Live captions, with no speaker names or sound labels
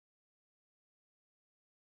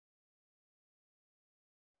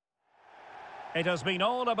It has been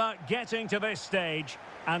all about getting to this stage,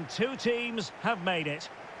 and two teams have made it.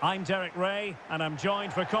 I'm Derek Ray, and I'm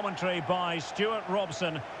joined for commentary by Stuart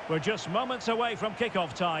Robson. We're just moments away from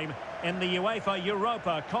kick-off time in the UEFA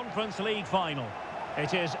Europa Conference League final.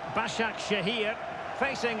 It is Basaksehir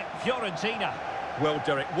facing Fiorentina. Well,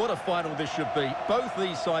 Derek, what a final this should be. Both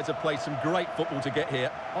these sides have played some great football to get here.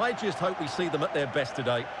 I just hope we see them at their best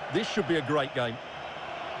today. This should be a great game.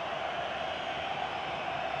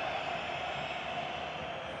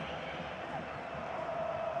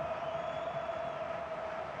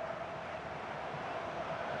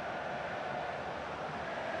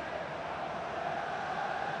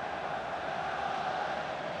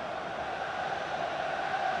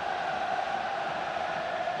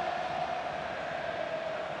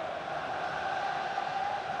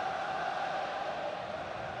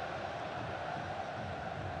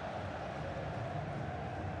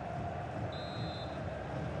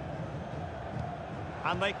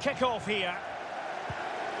 And they kick off here.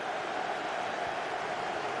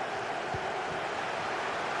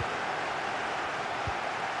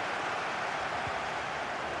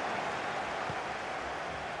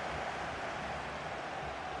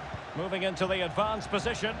 Moving into the advanced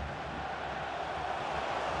position.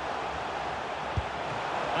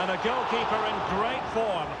 And a goalkeeper in great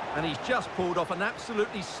form. And he's just pulled off an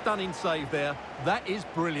absolutely stunning save there. That is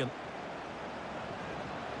brilliant.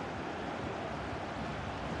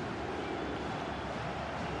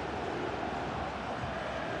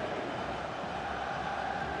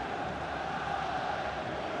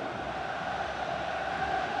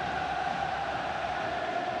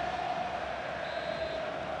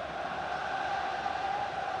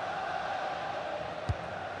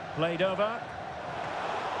 Played over.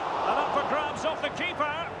 And up for grabs off the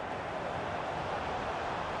keeper.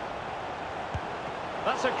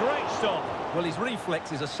 That's a great stop. Well, his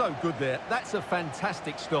reflexes are so good there. That's a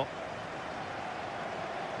fantastic stop.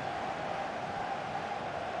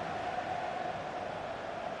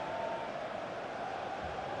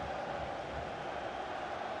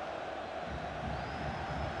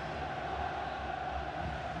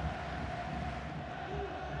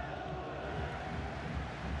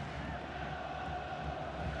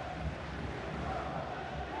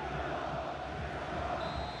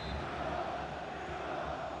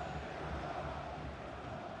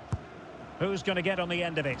 Who's going to get on the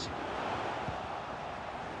end of it?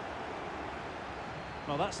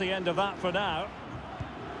 Well, that's the end of that for now.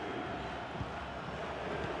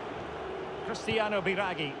 Cristiano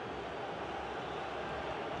Biraghi.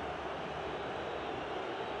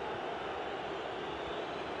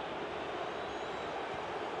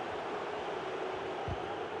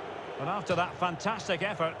 But after that fantastic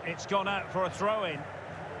effort, it's gone out for a throw-in.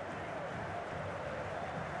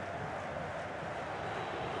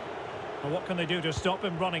 Well, what can they do to stop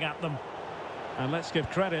him running at them? And let's give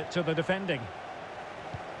credit to the defending.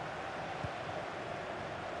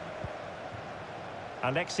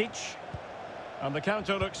 Alexic. And the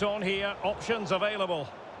counter looks on here. Options available.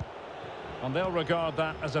 And they'll regard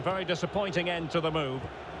that as a very disappointing end to the move.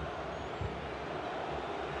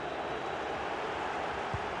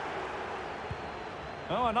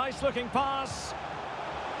 Oh, a nice-looking pass.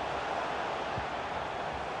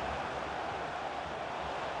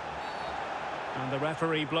 And the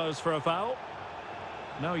referee blows for a foul.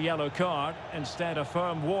 No yellow card, instead a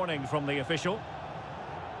firm warning from the official.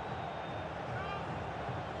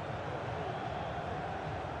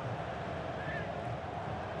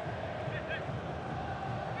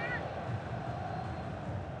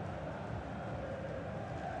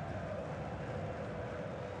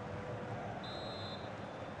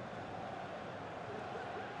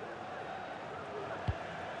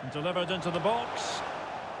 And delivered into the box.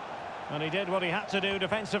 And he did what he had to do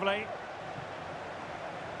defensively.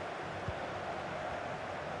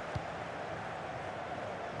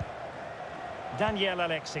 Daniel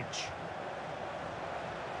Alexic.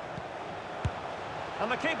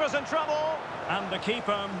 And the keeper's in trouble. And the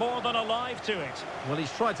keeper more than alive to it. Well,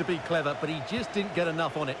 he's tried to be clever, but he just didn't get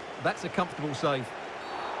enough on it. That's a comfortable save.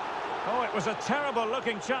 Oh, it was a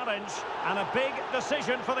terrible-looking challenge. And a big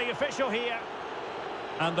decision for the official here.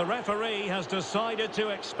 And the referee has decided to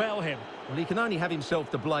expel him. Well, he can only have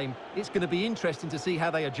himself to blame. It's going to be interesting to see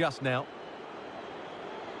how they adjust now.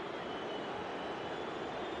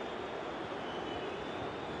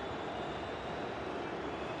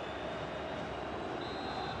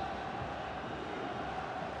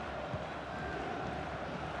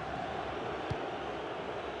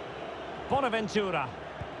 Bonaventura.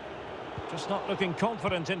 Just not looking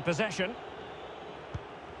confident in possession.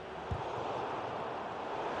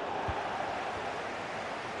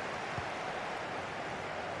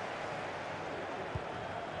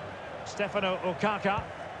 Stefano Okaka.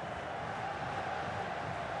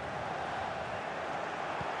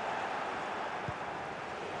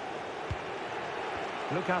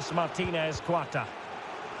 Lucas Martinez Quarta.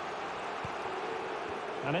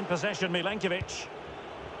 And in possession, Milenkovic.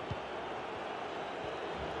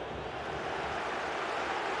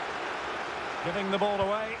 Giving the ball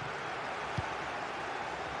away.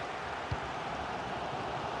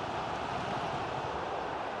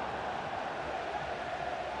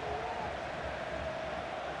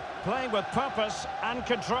 Playing with purpose and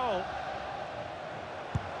control.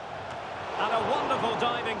 And a wonderful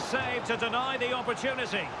diving save to deny the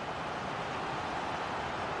opportunity.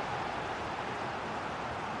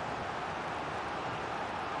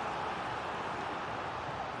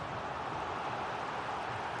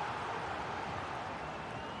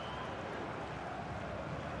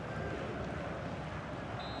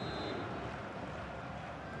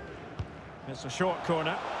 It's a short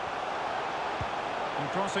corner. And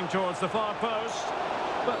crossing towards the far post.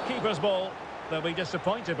 But keeper's ball. They'll be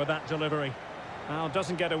disappointed with that delivery. Now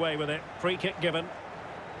doesn't get away with it. Free kick given.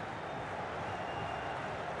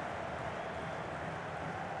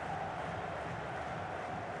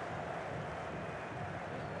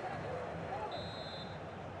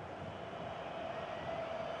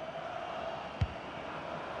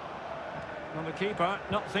 Well, the keeper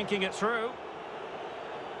not thinking it through.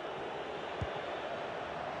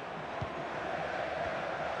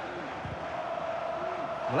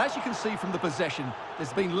 Well, as you can see from the possession,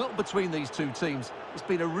 there's been little between these two teams. It's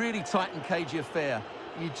been a really tight and cagey affair.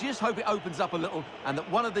 You just hope it opens up a little and that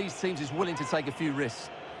one of these teams is willing to take a few risks.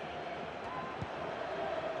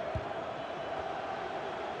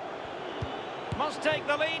 Must take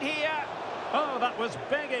the lead here. Oh, that was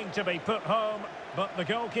begging to be put home, but the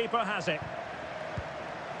goalkeeper has it.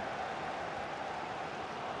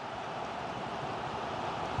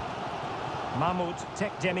 Mahmoud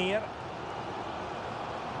Tekdemir.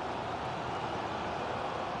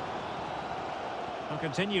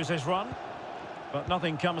 Continues his run, but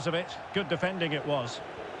nothing comes of it. Good defending it was.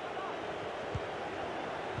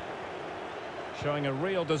 Showing a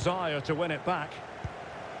real desire to win it back.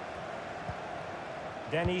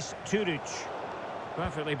 Denis Turic.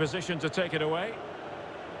 Perfectly positioned to take it away.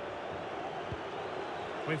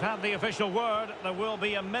 We've had the official word. There will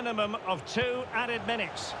be a minimum of 2 added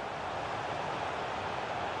minutes.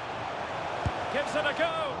 Gives it a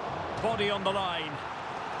go. Body on the line.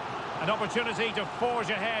 An opportunity to forge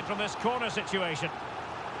ahead from this corner situation.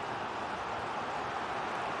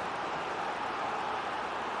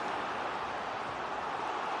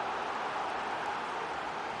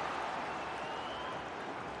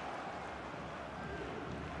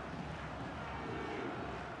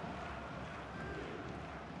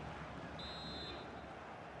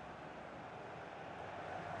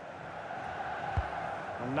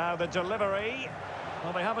 And now the delivery.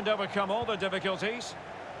 Well, they haven't overcome all the difficulties.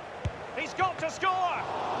 He's got to score!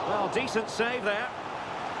 Well, decent save there.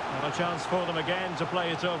 And a chance for them again to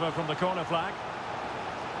play it over from the corner flag.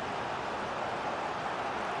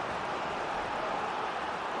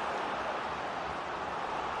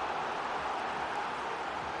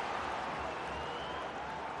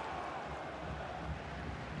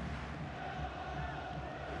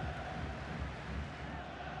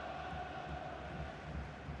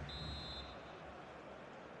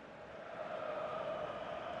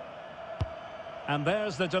 And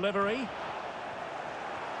there's the delivery.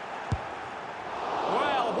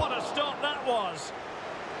 Well, what a stop that was.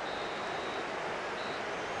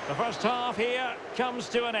 The first half here comes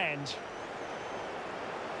to an end.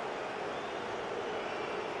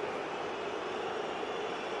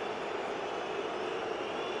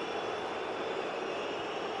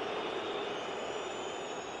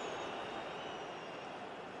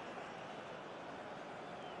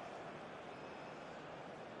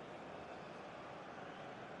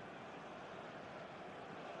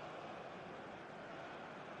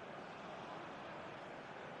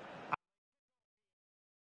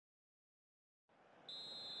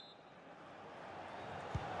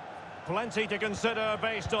 Plenty to consider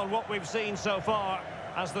based on what we've seen so far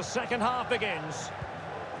as the second half begins.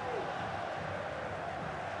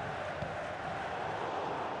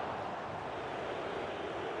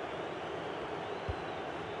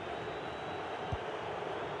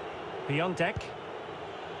 Piontek.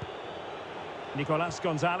 Nicolas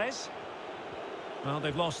Gonzalez. Well,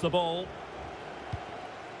 they've lost the ball.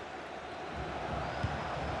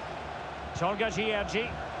 Tolga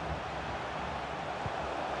Giergi.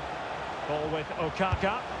 Ball with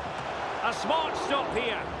Okaka. A smart stop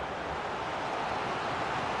here.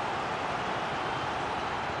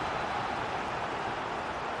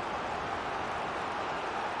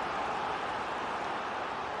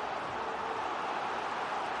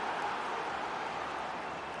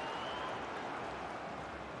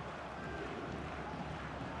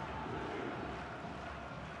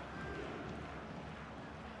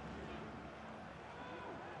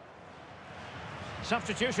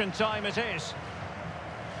 substitution time it is.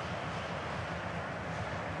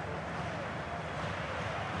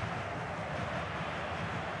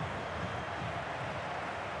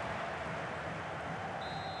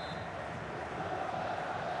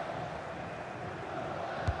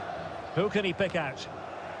 Who can he pick out?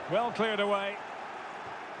 Well cleared away.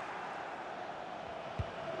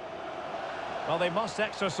 Well, they must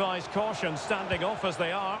exercise caution standing off as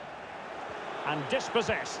they are. And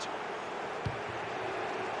dispossessed.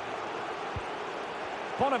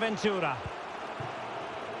 Bonaventura.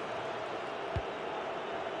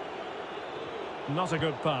 Not a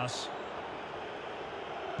good pass.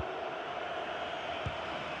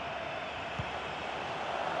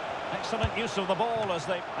 Excellent use of the ball as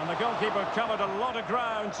they... And the goalkeeper covered a lot of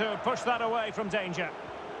ground to push that away from danger.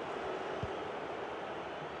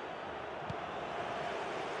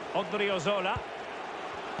 Odriozola.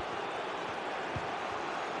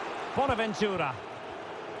 Bonaventura.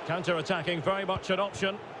 Counter-attacking, very much an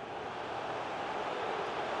option.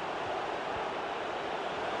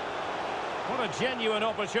 What a genuine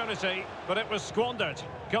opportunity, but it was squandered.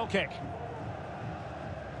 Goal kick.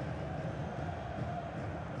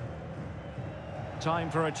 Time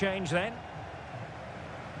for a change then.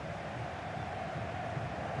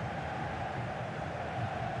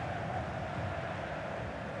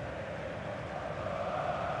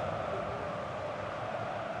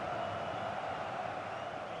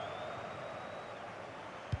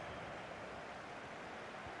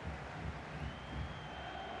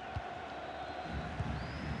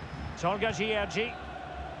 Tolga Giergi.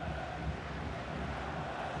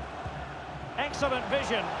 Excellent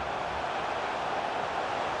vision.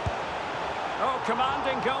 Oh,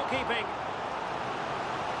 commanding goalkeeping.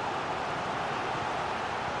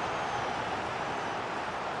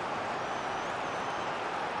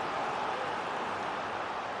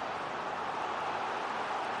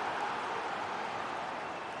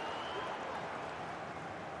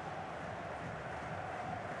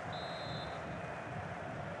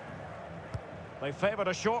 They favoured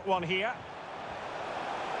a short one here.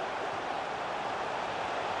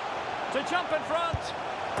 To jump in front.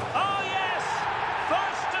 Oh, yes!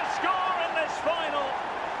 First to score in this final.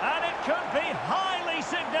 And it could be highly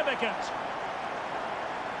significant.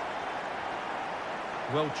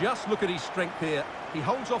 Well, just look at his strength here. He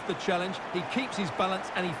holds off the challenge, he keeps his balance,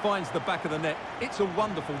 and he finds the back of the net. It's a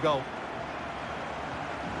wonderful goal.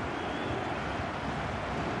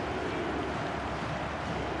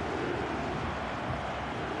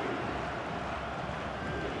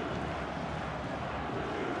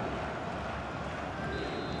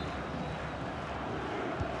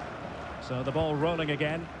 So the ball rolling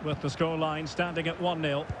again with the scoreline standing at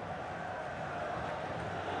 1-0.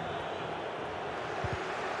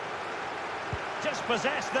 Just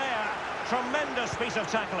possessed there. Tremendous piece of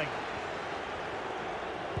tackling.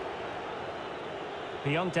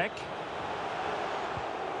 Piontek.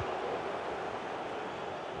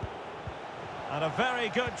 And a very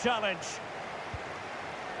good challenge.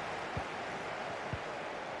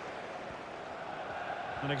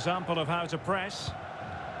 An example of how to press.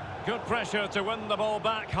 Good pressure to win the ball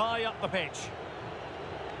back high up the pitch.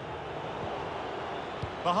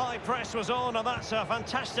 The high press was on, and that's a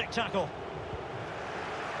fantastic tackle.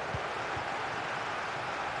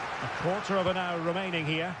 A quarter of an hour remaining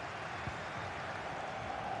here.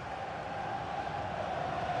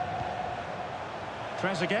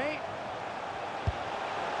 Trezeguet.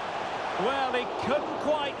 Well, he couldn't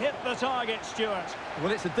quite hit the target, Stuart.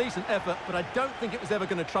 Well, it's a decent effort, but I don't think it was ever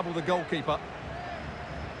going to trouble the goalkeeper.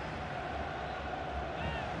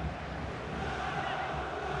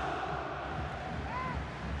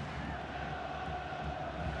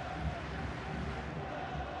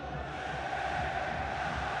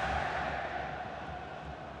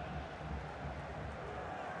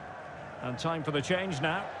 And time for the change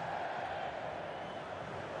now.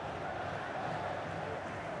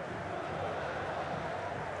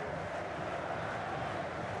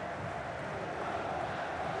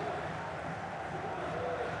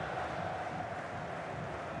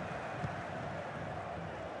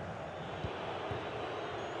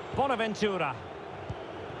 Bonaventura.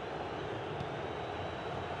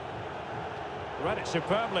 Read it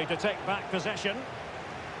superbly to take back possession.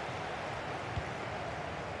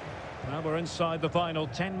 Well, we're inside the final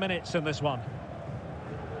 10 minutes in this one.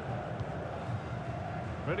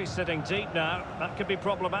 Really sitting deep now. That could be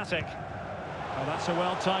problematic. Oh, that's a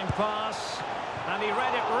well-timed pass. And he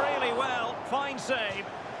read it really well. Fine save.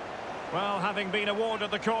 Well, having been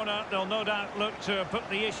awarded the corner, they'll no doubt look to put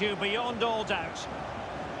the issue beyond all doubt.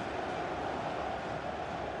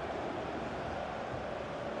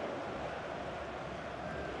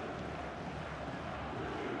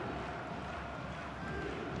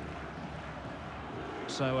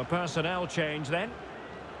 So a personnel change then.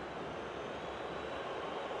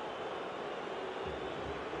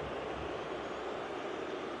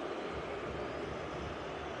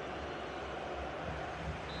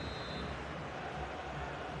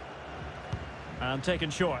 And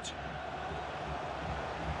taken short.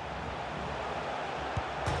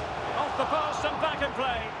 Off the post and back in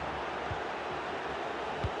play.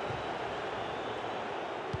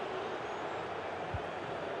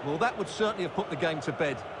 Well, that would certainly have put the game to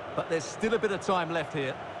bed, but there's still a bit of time left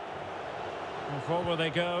here. And forward they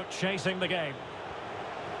go, chasing the game.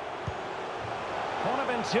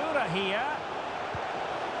 Bonaventura here.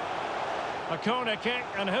 A corner kick,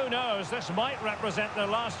 and who knows, this might represent their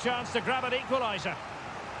last chance to grab an equaliser.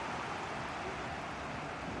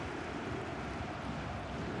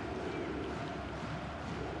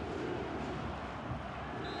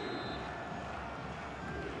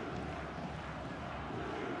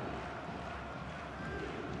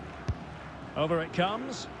 Over it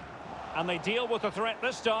comes, and they deal with the threat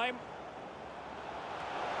this time.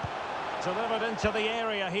 Delivered into the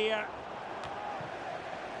area here.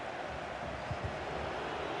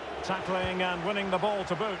 Tackling and winning the ball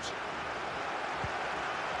to boot.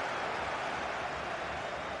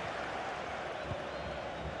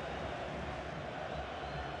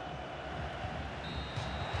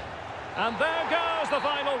 And there goes the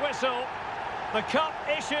final whistle. The cup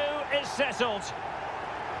issue is settled.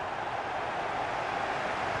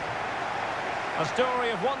 A story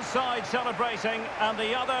of one side celebrating and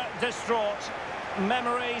the other distraught.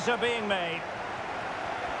 Memories are being made.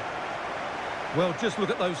 Well, just look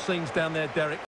at those scenes down there, Derek.